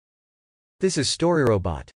This is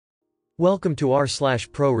StoryRobot. Welcome to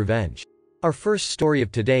r/Prorevenge. Our first story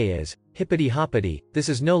of today is, Hippity Hoppity, this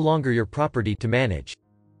is no longer your property to manage.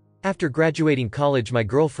 After graduating college, my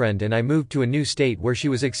girlfriend and I moved to a new state where she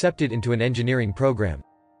was accepted into an engineering program.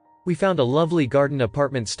 We found a lovely garden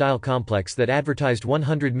apartment-style complex that advertised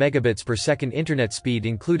 100 megabits per second internet speed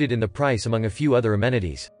included in the price among a few other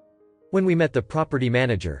amenities. When we met the property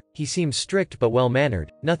manager, he seemed strict but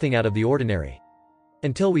well-mannered, nothing out of the ordinary.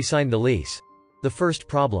 Until we signed the lease. The first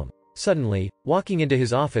problem. Suddenly, walking into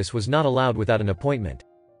his office was not allowed without an appointment.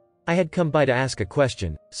 I had come by to ask a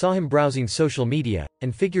question, saw him browsing social media,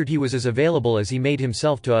 and figured he was as available as he made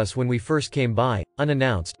himself to us when we first came by,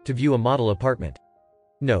 unannounced, to view a model apartment.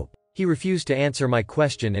 Nope. He refused to answer my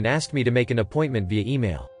question and asked me to make an appointment via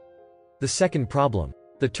email. The second problem.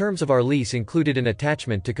 The terms of our lease included an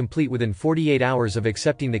attachment to complete within 48 hours of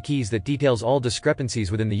accepting the keys that details all discrepancies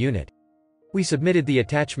within the unit. We submitted the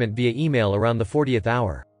attachment via email around the 40th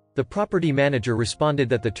hour. The property manager responded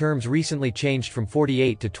that the terms recently changed from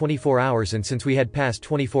 48 to 24 hours, and since we had passed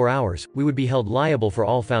 24 hours, we would be held liable for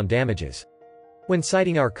all found damages. When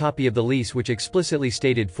citing our copy of the lease, which explicitly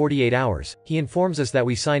stated 48 hours, he informs us that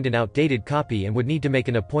we signed an outdated copy and would need to make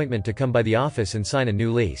an appointment to come by the office and sign a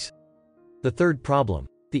new lease. The third problem.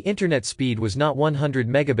 The internet speed was not 100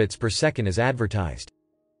 megabits per second as advertised.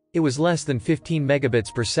 It was less than 15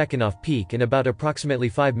 megabits per second off peak and about approximately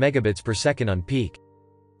 5 megabits per second on peak.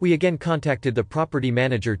 We again contacted the property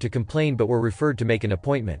manager to complain but were referred to make an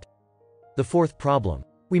appointment. The fourth problem.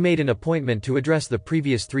 We made an appointment to address the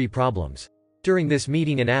previous three problems. During this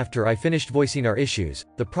meeting and after I finished voicing our issues,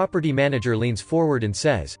 the property manager leans forward and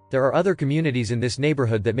says, "There are other communities in this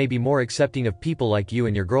neighborhood that may be more accepting of people like you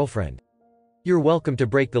and your girlfriend. You're welcome to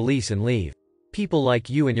break the lease and leave. People like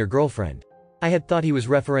you and your girlfriend." I had thought he was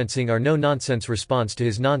referencing our no-nonsense response to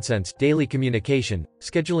his nonsense daily communication,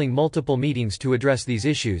 scheduling multiple meetings to address these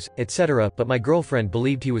issues, etc., but my girlfriend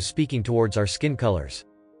believed he was speaking towards our skin colors.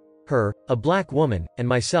 Her, a black woman, and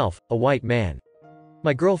myself, a white man.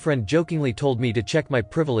 My girlfriend jokingly told me to check my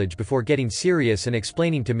privilege before getting serious and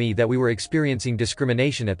explaining to me that we were experiencing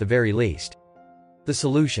discrimination at the very least. The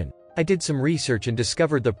solution. I did some research and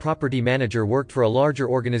discovered the property manager worked for a larger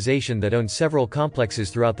organization that owned several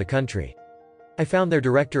complexes throughout the country. I found their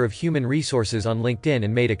director of human resources on LinkedIn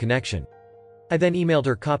and made a connection. I then emailed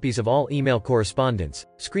her copies of all email correspondence,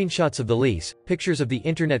 screenshots of the lease, pictures of the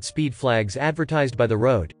internet speed flags advertised by the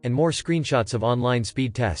road, and more screenshots of online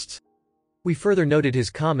speed tests. We further noted his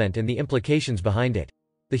comment and the implications behind it.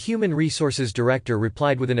 The human resources director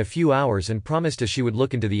replied within a few hours and promised us she would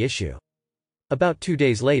look into the issue. About 2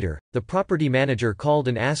 days later, the property manager called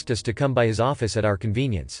and asked us to come by his office at our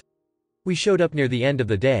convenience. We showed up near the end of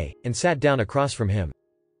the day, and sat down across from him.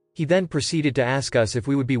 He then proceeded to ask us if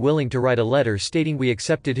we would be willing to write a letter stating we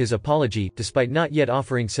accepted his apology, despite not yet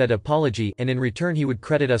offering said apology, and in return he would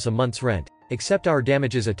credit us a month's rent, accept our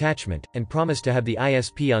damages attachment, and promise to have the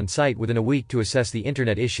ISP on site within a week to assess the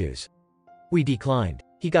internet issues. We declined.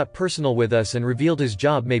 He got personal with us and revealed his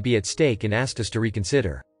job may be at stake and asked us to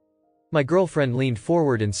reconsider. My girlfriend leaned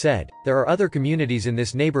forward and said, "There are other communities in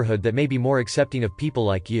this neighborhood that may be more accepting of people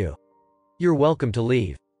like you. You're welcome to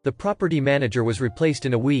leave." The property manager was replaced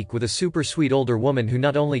in a week with a super sweet older woman who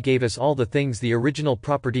not only gave us all the things the original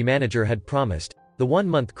property manager had promised, the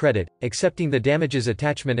 1-month credit, accepting the damages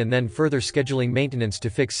attachment and then further scheduling maintenance to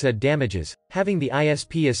fix said damages, having the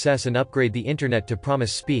ISP assess and upgrade the internet to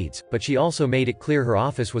promised speeds, but she also made it clear her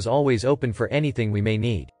office was always open for anything we may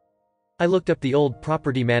need. I looked up the old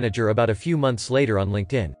property manager about a few months later on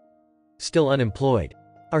LinkedIn. Still unemployed.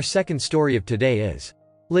 Our second story of today is,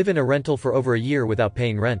 live in a rental for over a year without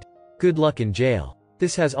paying rent. Good luck in jail.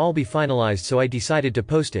 This has all be finalized, so I decided to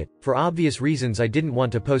post it. For obvious reasons I didn't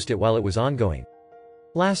want to post it while it was ongoing.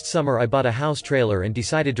 Last summer I bought a house trailer and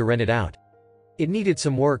decided to rent it out. It needed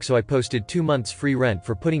some work, so I posted 2 months free rent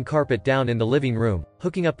for putting carpet down in the living room,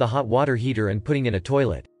 hooking up the hot water heater and putting in a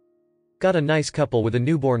toilet. Got a nice couple with a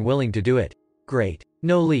newborn willing to do it. Great.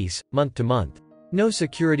 No lease, month to month. No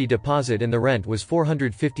security deposit, and the rent was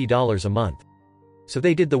 $450 a month. So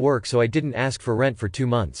they did the work, so I didn't ask for rent for 2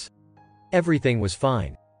 months. Everything was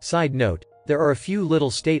fine. Side note, there are a few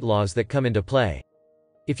little state laws that come into play.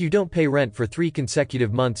 If you don't pay rent for 3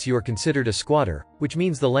 consecutive months, you are considered a squatter, which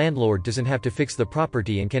means the landlord doesn't have to fix the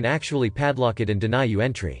property and can actually padlock it and deny you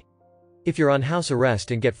entry. If you're on house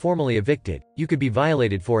arrest and get formally evicted, you could be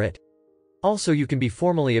violated for it. Also, you can be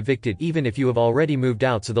formally evicted even if you have already moved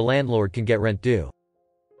out, so the landlord can get rent due.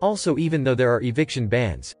 Also, even though there are eviction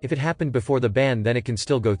bans, if it happened before the ban, then it can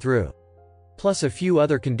still go through. Plus a few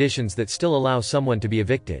other conditions that still allow someone to be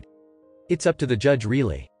evicted. It's up to the judge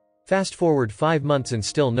really. Fast forward 5 months and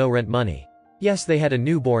still no rent money. Yes, they had a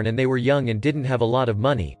newborn and they were young and didn't have a lot of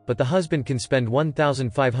money, but the husband can spend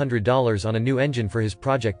 $1,500 on a new engine for his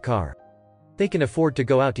project car. They can afford to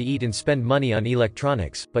go out to eat and spend money on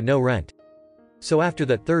electronics, but no rent. So after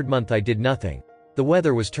that third month I did nothing. The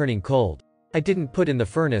weather was turning cold. I didn't put in the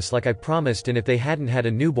furnace like I promised, and if they hadn't had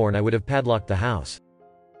a newborn I would have padlocked the house.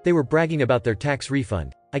 They were bragging about their tax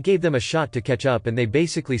refund. I gave them a shot to catch up and they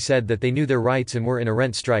basically said that they knew their rights and were in a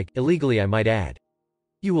rent strike, illegally I might add.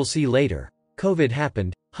 You will see later. COVID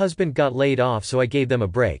happened, husband got laid off, so I gave them a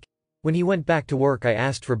break. When he went back to work I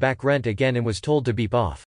asked for back rent again and was told to beep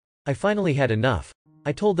off. I finally had enough.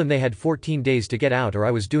 I told them they had 14 days to get out or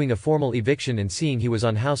I was doing a formal eviction, and seeing he was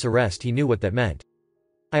on house arrest he knew what that meant.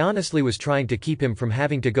 I honestly was trying to keep him from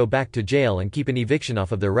having to go back to jail and keep an eviction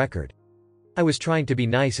off of their record. I was trying to be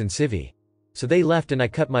nice and civvy. So they left and I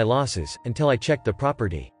cut my losses, until I checked the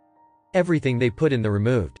property. Everything they put in the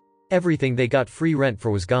removed. Everything they got free rent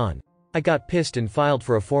for was gone. I got pissed and filed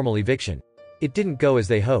for a formal eviction. It didn't go as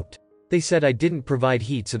they hoped. They said I didn't provide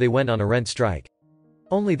heat, so they went on a rent strike.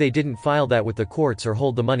 Only they didn't file that with the courts or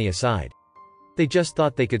hold the money aside. They just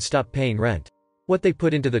thought they could stop paying rent. What they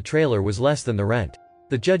put into the trailer was less than the rent.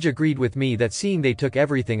 The judge agreed with me that seeing they took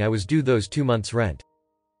everything I was due those 2 months' rent.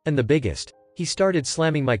 And the biggest. He started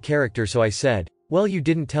slamming my character, so I said, "Well, you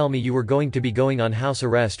didn't tell me you were going to be going on house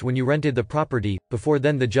arrest when you rented the property." Before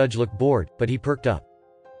then the judge looked bored, but he perked up.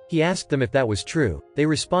 He asked them if that was true. They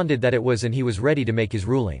responded that it was and he was ready to make his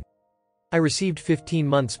ruling. I received 15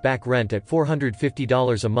 months back rent at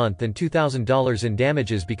 $450 a month and $2,000 in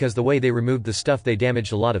damages because the way they removed the stuff they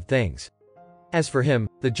damaged a lot of things. As for him,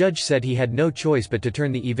 the judge said he had no choice but to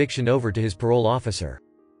turn the eviction over to his parole officer.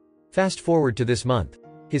 Fast forward to this month.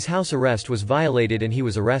 His house arrest was violated and he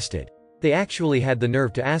was arrested. They actually had the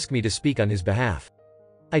nerve to ask me to speak on his behalf.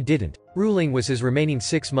 I didn't. Ruling was his remaining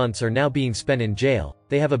 6 months are now being spent in jail.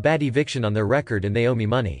 They have a bad eviction on their record and they owe me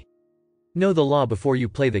money. Know the law before you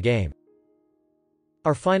play the game.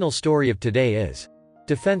 Our final story of today is: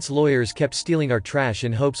 defense lawyers kept stealing our trash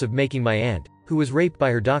in hopes of making my aunt, who was raped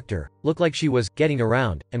by her doctor, look like she was getting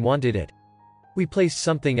around and wanted it. We placed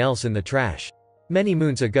something else in the trash. Many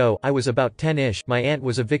moons ago, I was about 10-ish, my aunt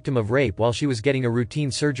was a victim of rape while she was getting a routine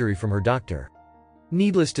surgery from her doctor.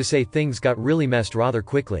 Needless to say, things got really messed rather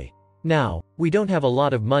quickly. Now, we don't have a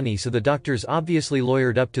lot of money, so the doctors obviously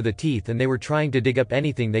lawyered up to the teeth and they were trying to dig up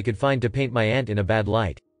anything they could find to paint my aunt in a bad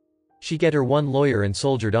light. She get her one lawyer and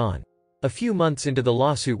soldiered on. A few months into the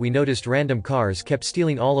lawsuit we noticed random cars kept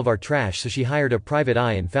stealing all of our trash, so she hired a private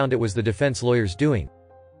eye and found it was the defense lawyers doing.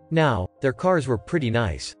 Now, their cars were pretty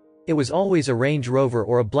nice. It was always a Range Rover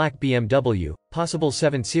or a black BMW, possible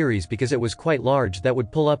 7 Series because it was quite large, that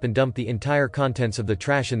would pull up and dump the entire contents of the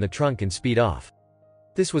trash in the trunk and speed off.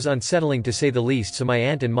 This was unsettling to say the least, so my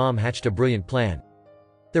aunt and mom hatched a brilliant plan.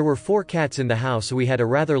 There were 4 cats in the house, so we had a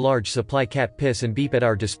rather large supply cat piss and beep at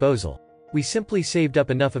our disposal. We simply saved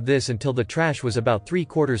up enough of this until the trash was about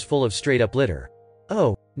 3/4 full of straight up litter.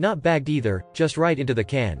 Oh, not bagged either, just right into the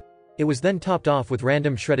can. It was then topped off with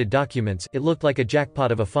random shredded documents. It looked like a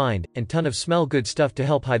jackpot of a find, and ton of smell good stuff to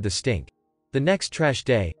help hide the stink. The next trash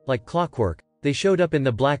day, like clockwork, they showed up in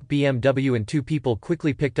the black BMW and 2 people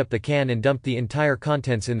quickly picked up the can and dumped the entire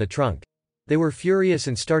contents in the trunk. They were furious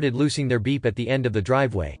and started loosing their beep at the end of the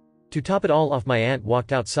driveway. To top it all off, my aunt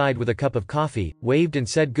walked outside with a cup of coffee, waved and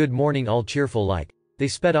said good morning all cheerful like. They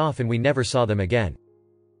sped off and we never saw them again.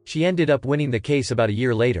 She ended up winning the case about a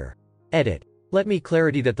year later. Edit. Let me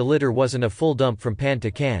clarity that the litter wasn't a full dump from pan to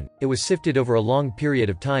can, it was sifted over a long period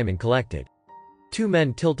of time and collected. 2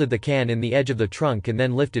 men tilted the can in the edge of the trunk and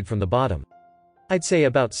then lifted from the bottom. I'd say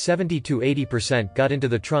about 70 to 80% got into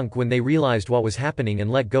the trunk when they realized what was happening and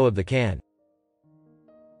let go of the can.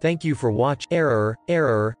 Thank you for watching.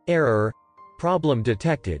 Error. Problem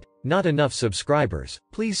detected. Not enough subscribers.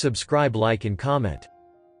 Please subscribe, like and comment.